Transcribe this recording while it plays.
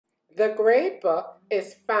The gradebook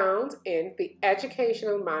is found in the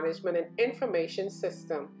Educational Management and Information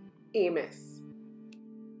System, EMIS.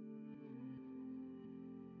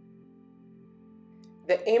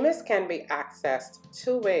 The EMIS can be accessed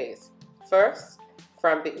two ways. First,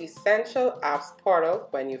 from the Essential Apps portal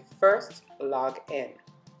when you first log in.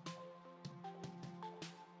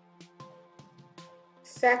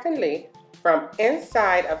 Secondly, from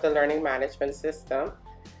inside of the Learning Management System,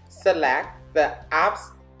 select the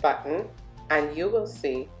Apps button and you will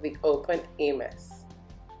see the OpenEMIS.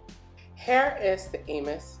 Here is the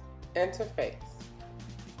EMIS interface.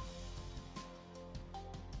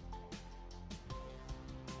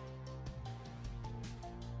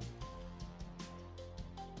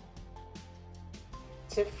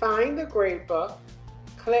 To find the gradebook,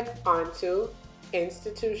 click onto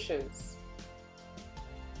Institutions.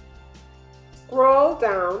 Scroll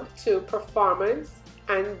down to Performance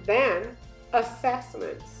and then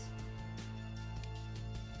Assessments.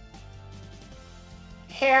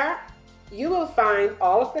 Here, you will find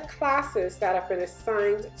all of the classes that have been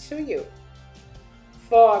assigned to you.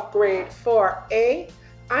 For grade 4A,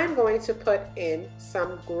 I'm going to put in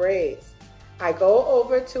some grades. I go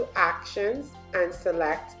over to Actions and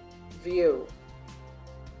select View.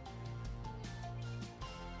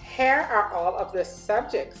 Here are all of the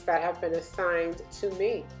subjects that have been assigned to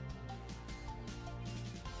me.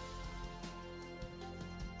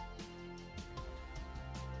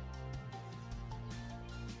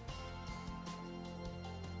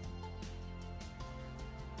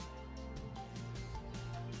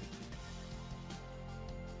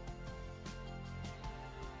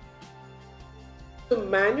 To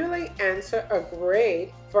manually enter a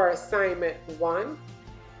grade for assignment 1,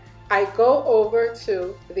 I go over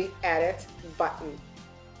to the Edit button.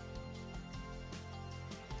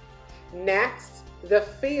 Next, the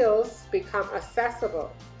fields become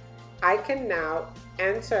accessible. I can now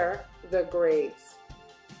enter the grades.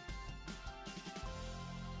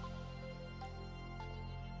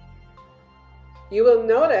 You will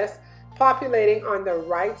notice populating on the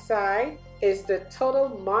right side is the total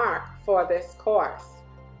mark for this course.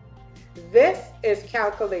 This is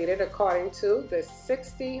calculated according to the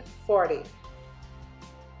 60-40.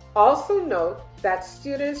 Also note that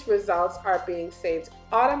students' results are being saved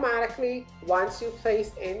automatically once you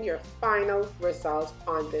place in your final result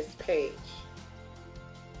on this page.